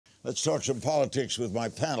Let's talk some politics with my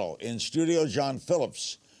panel. In studio, John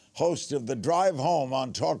Phillips, host of The Drive Home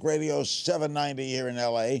on Talk Radio 790 here in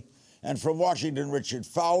L.A. And from Washington, Richard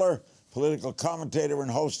Fowler, political commentator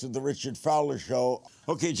and host of The Richard Fowler Show.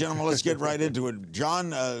 Okay, gentlemen, let's get right into it.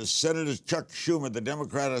 John, Senator Chuck Schumer, the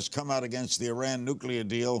Democrat, has come out against the Iran nuclear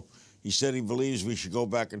deal. He said he believes we should go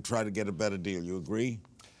back and try to get a better deal. You agree?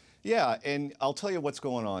 Yeah, and I'll tell you what's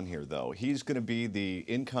going on here, though. He's going to be the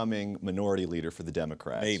incoming minority leader for the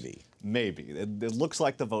Democrats. Maybe. Maybe. It looks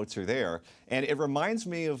like the votes are there. And it reminds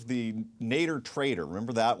me of the Nader-Trader.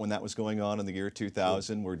 Remember that when that was going on in the year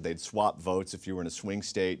 2000, where they'd swap votes? If you were in a swing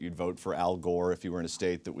state, you'd vote for Al Gore. If you were in a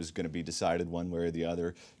state that was going to be decided one way or the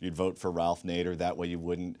other, you'd vote for Ralph Nader. That way you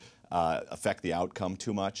wouldn't affect the outcome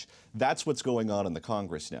too much. That's what's going on in the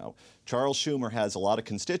Congress now. Charles Schumer has a lot of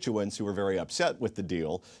constituents who are very upset with the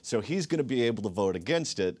deal, so he's going to be able to vote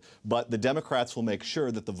against it, but the Democrats will make sure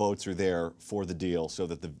that the votes are there for the deal so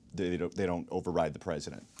that they don't override the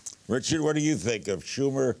president. Richard, what do you think of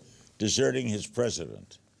Schumer deserting his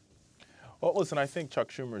president? Well, listen, I think Chuck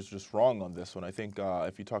Schumer is just wrong on this one. I think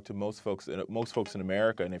if you talk to most folks in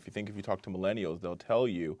America, and if you talk to millennials, they'll tell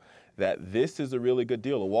you that this is a really good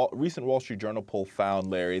deal. A recent Wall Street Journal poll found,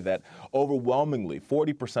 Larry, that overwhelmingly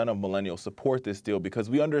 40% of millennials support this deal because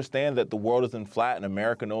we understand that the world isn't flat and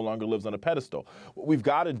America no longer lives on a pedestal. What we've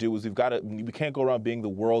got to do is we can't go around being the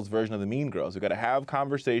world's version of the Mean Girls. We've got to have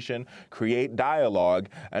conversation, create dialogue,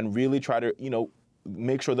 and really try to,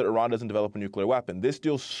 make sure that Iran doesn't develop a nuclear weapon. This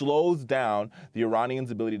deal slows down the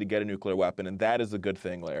Iranians' ability to get a nuclear weapon, and that is a good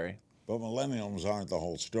thing, Larry. But millennials aren't the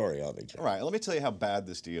whole story, are they, John? All right, let me tell you how bad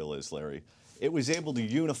this deal is, Larry. It was able to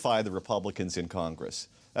unify the Republicans in Congress.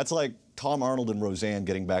 That's like Tom Arnold and Roseanne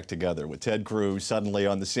getting back together with Ted Cruz suddenly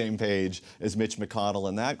on the same page as Mitch McConnell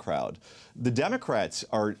and that crowd. The Democrats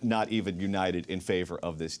are not even united in favor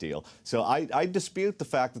of this deal. So I dispute the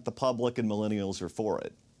fact that the public and millennials are for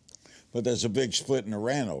it. But there's a big split in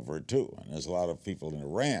Iran over it, too. And there's a lot of people in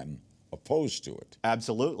Iran opposed to it.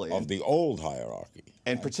 Absolutely. Of the old hierarchy.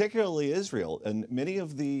 And particularly Israel. And many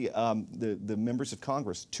of the members of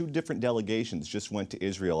Congress, 2 different delegations just went to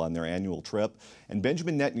Israel on their annual trip. And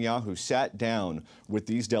Benjamin Netanyahu sat down with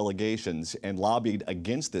these delegations and lobbied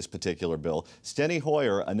against this particular bill. Steny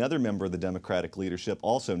Hoyer, another member of the Democratic leadership,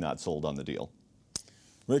 also not sold on the deal.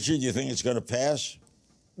 Richard, you think it's going to pass?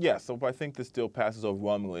 Yeah, so I think this deal passes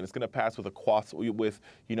overwhelmingly, and it's going to pass with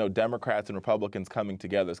Democrats and Republicans coming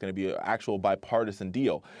together. It's going to be an actual bipartisan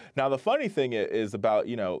deal. Now, the funny thing is about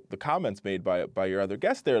the comments made by your other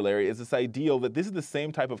guest there, Larry, is this idea that this is the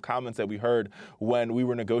same type of comments that we heard when we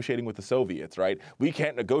were negotiating with the Soviets, right? We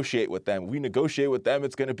can't negotiate with them. We negotiate with them,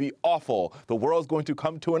 it's going to be awful. The world's going to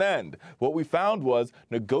come to an end. What we found was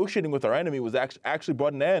negotiating with our enemy was actually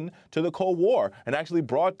brought an end to the Cold War and actually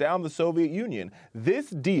brought down the Soviet Union. This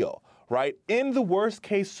deal, right, in the worst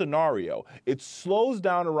case scenario, it slows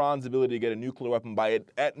down Iran's ability to get a nuclear weapon by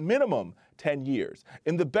at minimum 10 years.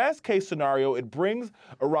 In the best case scenario, it brings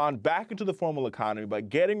Iran back into the formal economy by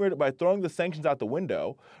throwing the sanctions out the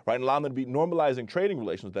window, right, and allowing them to be normalizing trading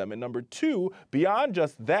relations with them. And number 2, beyond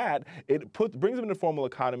just that, it brings them into the formal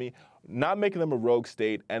economy, not making them a rogue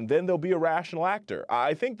state, and then they'll be a rational actor.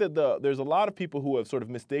 I think that there's a lot of people who have sort of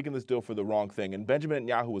mistaken this deal for the wrong thing, and Benjamin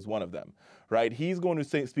Netanyahu was one of them, right? He's going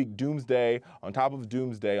to speak doomsday on top of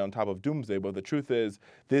doomsday on top of doomsday, but the truth is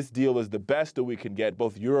this deal is the best that we can get.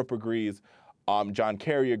 Both Europe agrees, John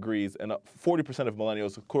Kerry agrees, and 40% of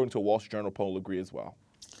millennials, according to a Wall Street Journal poll, agree as well.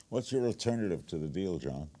 What's your alternative to the deal,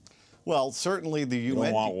 John? Well, certainly the UN... You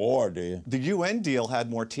don't want war, do you? The UN deal had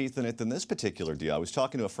more teeth in it than this particular deal. I was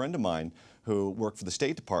talking to a friend of mine who worked for the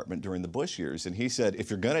State Department during the Bush years, and he said, if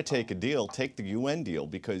you're going to take a deal, take the UN deal,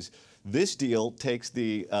 because this deal takes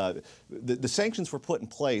the sanctions were put in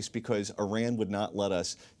place because Iran would not let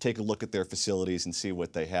us take a look at their facilities and see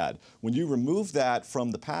what they had. When you remove that from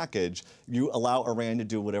the package, you allow Iran to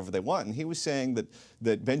do whatever they want. And he was saying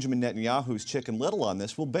that Benjamin Netanyahu's Chicken Little on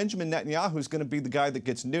this. Well, Benjamin Netanyahu's going to be the guy that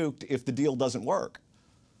gets nuked if the deal doesn't work.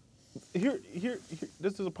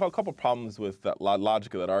 This is a couple problems with that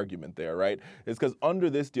logic of that argument there, right? It's because under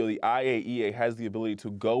this deal, the IAEA has the ability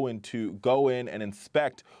to go in and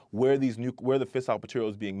inspect where the fissile material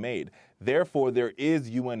is being made. Therefore, there is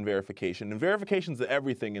UN verification, and verification is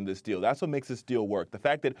everything in this deal. That's what makes this deal work. The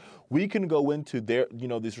fact that we can go into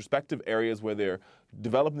these respective areas where they're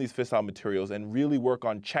developing these fissile materials and really work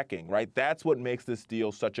on checking, right? That's what makes this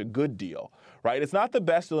deal such a good deal, right? It's not the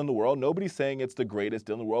best deal in the world. Nobody's saying it's the greatest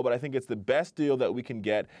deal in the world, but I think it's the best deal that we can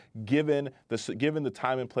get given the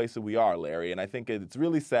time and place that we are, Larry. And I think it's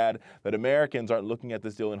really sad that Americans aren't looking at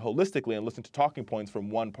this deal holistically and listening to talking points from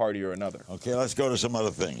one party or another. Okay, let's go to some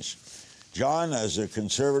other things. John, as a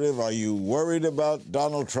conservative, are you worried about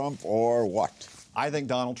Donald Trump or what? I think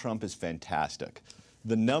Donald Trump is fantastic.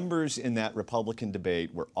 The numbers in that Republican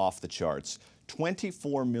debate were off the charts.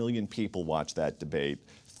 24 million people watched that debate.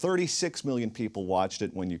 36 million people watched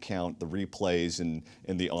it when you count the replays and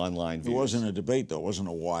the online views. It wasn't a debate, though. It wasn't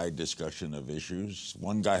a wide discussion of issues.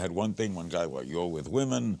 One guy had one thing, one guy, well, you're with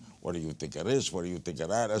women. What do you think of this? What do you think of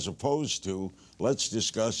that? As opposed to, let's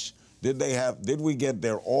discuss, did we get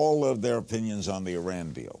all of their opinions on the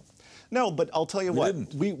Iran deal? No, but I'll tell you what,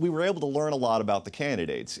 we were able to learn a lot about the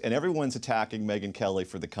candidates, and everyone's attacking Megyn Kelly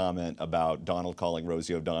for the comment about Donald calling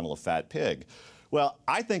Rosie O'Donnell a fat pig. Well,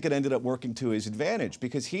 I think it ended up working to his advantage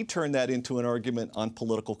because he turned that into an argument on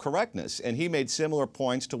political correctness. And he made similar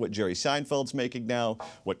points to what Jerry Seinfeld's making now,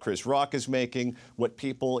 what Chris Rock is making, what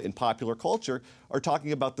people in popular culture are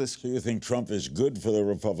talking about this. So you think Trump is good for the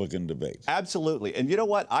Republican debate? Absolutely. And you know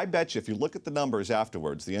what? I bet you if you look at the numbers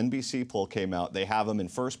afterwards, the NBC poll came out, they have him in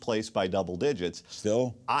first place by double digits.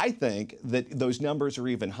 Still? I think that those numbers are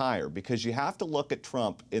even higher because you have to look at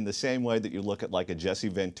Trump in the same way that you look at like a Jesse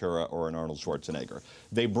Ventura or an Arnold Schwarzenegger.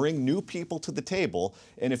 They bring new people to the table,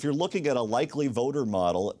 and if you're looking at a likely voter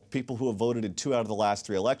model, people who have voted in 2 out of the last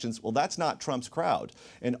 3 elections, well, that's not Trump's crowd.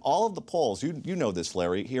 And all of the polls, you know this,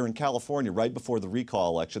 Larry, here in California, right before the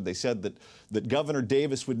recall election, they said that Governor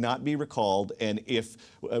Davis would not be recalled, and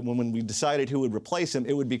when we decided who would replace him,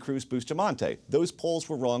 it would be Cruz Bustamante. Those polls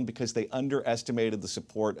were wrong because they underestimated the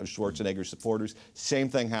support of Schwarzenegger's supporters. Same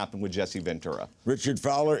thing happened with Jesse Ventura. Richard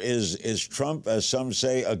Fowler, is Trump, as some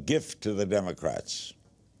say, a gift to the Democrats?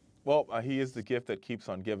 Well, he is the gift that keeps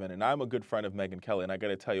on giving, and I'm a good friend of Megyn Kelly, and I got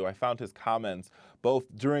to tell you, I found his comments both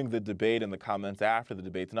during the debate and the comments after the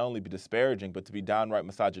debate to not only be disparaging, but to be downright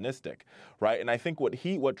misogynistic, right? And I think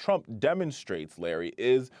what Trump demonstrates, Larry,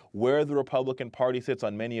 is where the Republican Party sits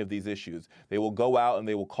on many of these issues. They will go out and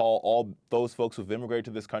they will call all those folks who've immigrated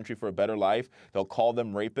to this country for a better life. They'll call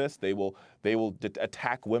them rapists. They will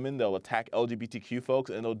attack women. They'll attack LGBTQ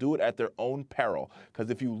folks, and they'll do it at their own peril.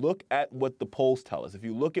 Because if you look at what the polls tell us, if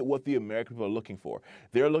you look at what the American people are looking for,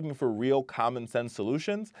 they're looking for real common sense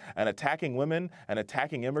solutions, and attacking women and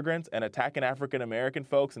attacking immigrants and attacking African American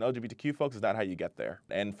folks and LGBTQ folks is not how you get there.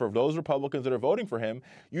 And for those Republicans that are voting for him,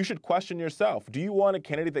 you should question yourself. Do you want a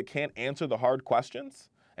candidate that can't answer the hard questions?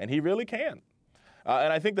 And he really can.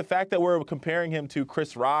 And I think the fact that we're comparing him to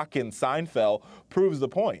Chris Rock and Seinfeld proves the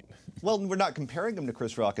point. Well, we're not comparing him to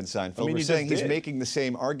Chris Rock and Seinfeld. I mean, we're saying he's making the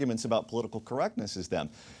same arguments about political correctness as them.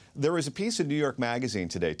 There was a piece in New York Magazine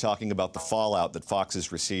today talking about the fallout that Fox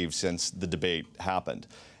has received since the debate happened.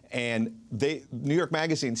 And New York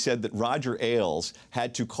Magazine said that Roger Ailes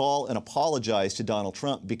had to call and apologize to Donald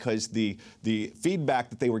Trump because the feedback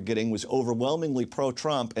that they were getting was overwhelmingly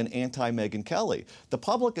pro-Trump and anti-Megyn Kelly. The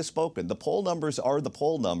public has spoken. The poll numbers are the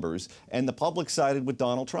poll numbers, and the public sided with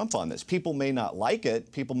Donald Trump on this. People may not like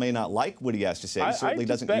it. People may not like what he has to say. He certainly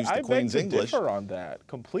doesn't use the Queen's English. I differ on that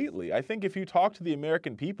completely. I think if you talk to the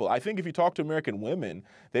American people, I think if you talk to American women,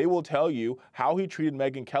 they will tell you how he treated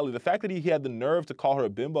Megyn Kelly. The fact that he had the nerve to call her a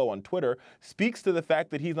bimbo on Twitter speaks to the fact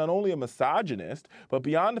that he's not only a misogynist, but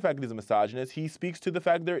beyond the fact that he's a misogynist, he speaks to the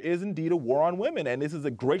fact there is indeed a war on women, and this is a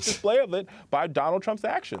great display of it by Donald Trump's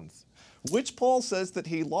actions. Which poll says that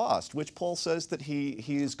he lost? Which poll says that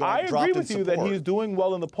he's dropped in support? I agree with you that he's doing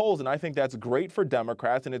well in the polls, and I think that's great for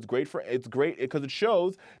Democrats, and it's great because it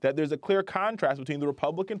shows that there's a clear contrast between the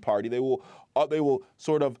Republican Party. They will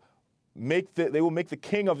sort of make the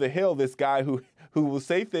king of the hill this guy who will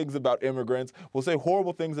say things about immigrants, will say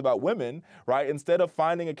horrible things about women, right? Instead of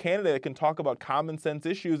finding a candidate that can talk about common sense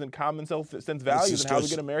issues and common sense values and how we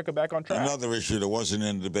get America back on track. Another issue that wasn't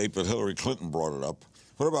in the debate, but Hillary Clinton brought it up.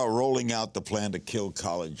 What about rolling out the plan to kill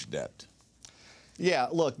college debt? Yeah,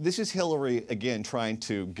 look, this is Hillary, again, trying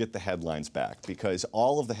to get the headlines back because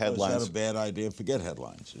all of the headlines... Is that a bad idea? Forget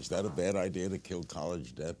headlines. Is that a bad idea to kill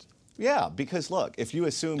college debt? Yeah, because, look, if you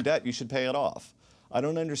assume debt, you should pay it off. I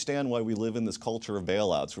don't understand why we live in this culture of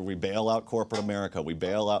bailouts where we bail out corporate America, we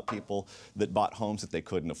bail out people that bought homes that they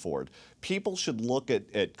couldn't afford. People should look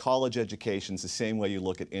at college educations the same way you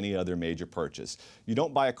look at any other major purchase. You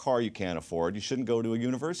don't buy a car you can't afford. You shouldn't go to a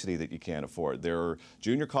university that you can't afford. There are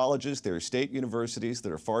junior colleges, there are state universities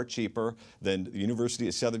that are far cheaper than the University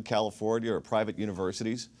of Southern California or private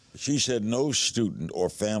universities. She said no student or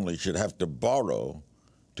family should have to borrow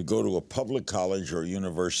to go to a public college or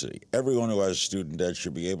university. Everyone who has student debt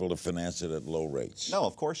should be able to finance it at low rates. No,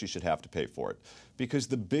 of course you should have to pay for it, because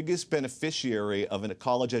the biggest beneficiary of a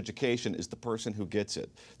college education is the person who gets it.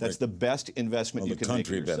 That's the best investment you can make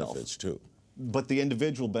in yourself. The country benefits too. But the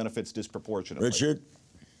individual benefits disproportionately. Richard?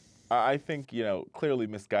 I think, clearly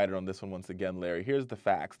misguided on this one once again, Larry. Here's the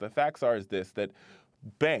facts. The facts are that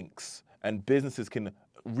banks and businesses can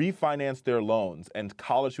refinance their loans and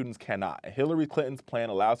college students cannot. Hillary Clinton's plan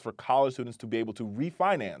allows for college students to be able to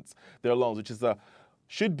refinance their loans, which is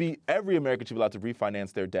every American should be allowed to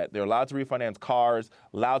refinance their debt. They're allowed to refinance cars,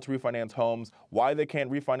 allowed to refinance homes. Why they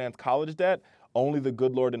can't refinance college debt? Only the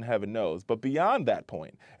good Lord in heaven knows. But beyond that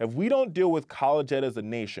point, if we don't deal with college debt as a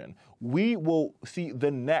nation, we will see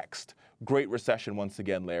the next Great Recession once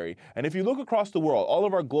again, Larry. And if you look across the world, all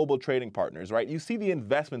of our global trading partners, right, you see the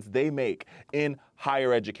investments they make in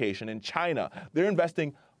higher education. In China, they're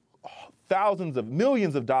investing thousands of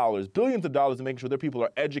millions of dollars, billions of dollars in making sure their people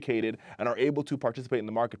are educated and are able to participate in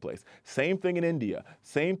the marketplace. Same thing in India,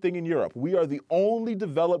 same thing in Europe. We are the only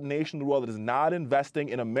developed nation in the world that is not investing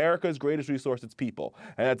in America's greatest resource, its people.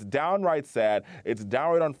 And that's downright sad. It's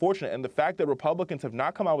downright unfortunate. And the fact that Republicans have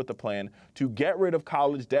not come out with a plan to get rid of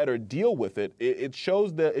college debt or deal with it, it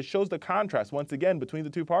shows the contrast once again between the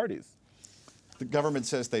two parties. The government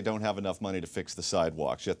says they don't have enough money to fix the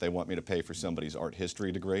sidewalks, yet they want me to pay for somebody's art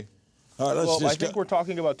history degree. All right, well, I think we're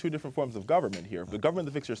talking about two different forms of government here. The government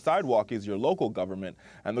that fixes your sidewalk is your local government,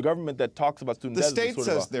 and the government that talks about student debt is sort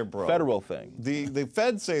of a federal thing. The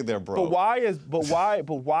feds say they're broke. But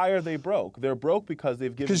why are they broke? They're broke because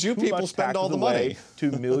they've given too much taxes away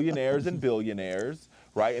to millionaires and billionaires.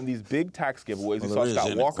 Right, and these big tax giveaways. We saw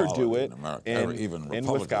Scott Walker do it in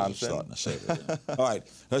Wisconsin. All right,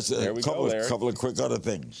 let's a couple of quick other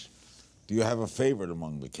things. Do you have a favorite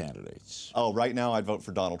among the candidates? Oh, right now I'd vote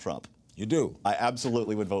for Donald Trump. You do? I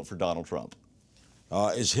absolutely would vote for Donald Trump.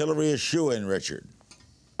 Is Hillary a shoo-in, Richard?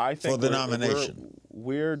 I think for the nomination.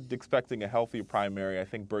 We're expecting a healthy primary. I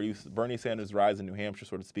think Bernie Sanders' rise in New Hampshire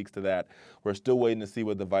sort of speaks to that. We're still waiting to see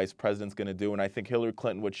what the vice president's going to do, and I think Hillary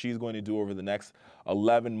Clinton, what she's going to do over the next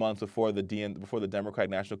 11 months before the Democratic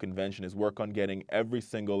National Convention is work on getting every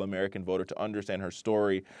single American voter to understand her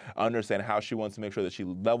story, understand how she wants to make sure that she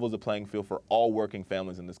levels the playing field for all working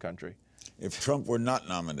families in this country. If Trump were not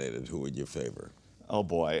nominated, who would you favor? Oh,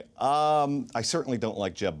 boy. I certainly don't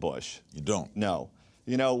like Jeb Bush. You don't? No.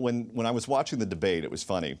 You know, when I was watching the debate, it was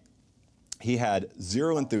funny. He had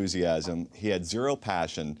zero enthusiasm. He had zero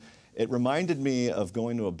passion. It reminded me of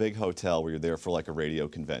going to a big hotel where you're there for like a radio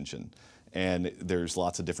convention. And there's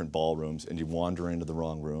lots of different ballrooms, and you wander into the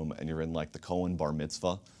wrong room, and you're in like the Cohen bar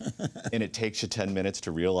mitzvah, and it takes you 10 minutes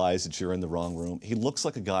to realize that you're in the wrong room. He looks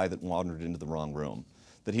like a guy that wandered into the wrong room.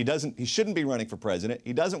 That he shouldn't be running for president.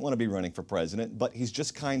 He doesn't want to be running for president, but he's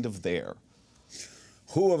just kind of there.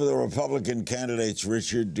 Who of the Republican candidates,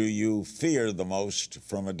 Richard, do you fear the most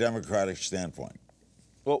from a Democratic standpoint?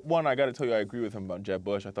 Well, one, I got to tell you, I agree with him about Jeb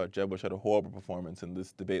Bush. I thought Jeb Bush had a horrible performance in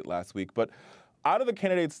this debate last week. But out of the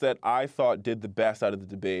candidates that I thought did the best out of the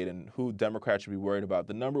debate and who Democrats should be worried about,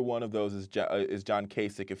 the number one of those is John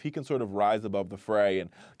Kasich. If he can sort of rise above the fray and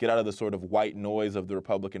get out of the sort of white noise of the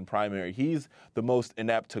Republican primary, he's the most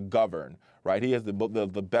inept to govern, right? He has the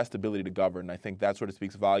best ability to govern. And I think that sort of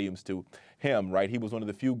speaks volumes to him, right? He was one of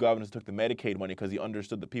the few governors who took the Medicaid money because he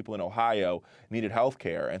understood that people in Ohio needed health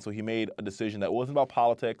care. And so he made a decision that wasn't about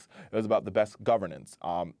politics. It was about the best governance.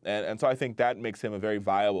 And so I think that makes him a very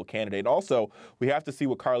viable candidate. Also, we have to see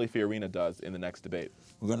what Carly Fiorina does in the next debate.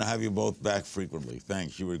 We're going to have you both back frequently.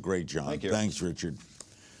 Thanks. You were great, John. Thank you. Thanks, Richard.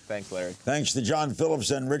 Thanks, Larry. Thanks to John Phillips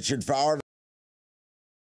and Richard Fowler.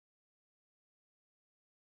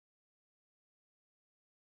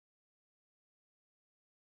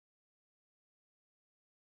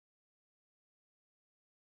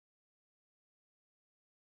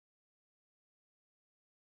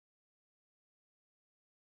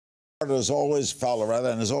 As always, Fowler,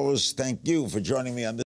 and as always, thank you for joining me on this.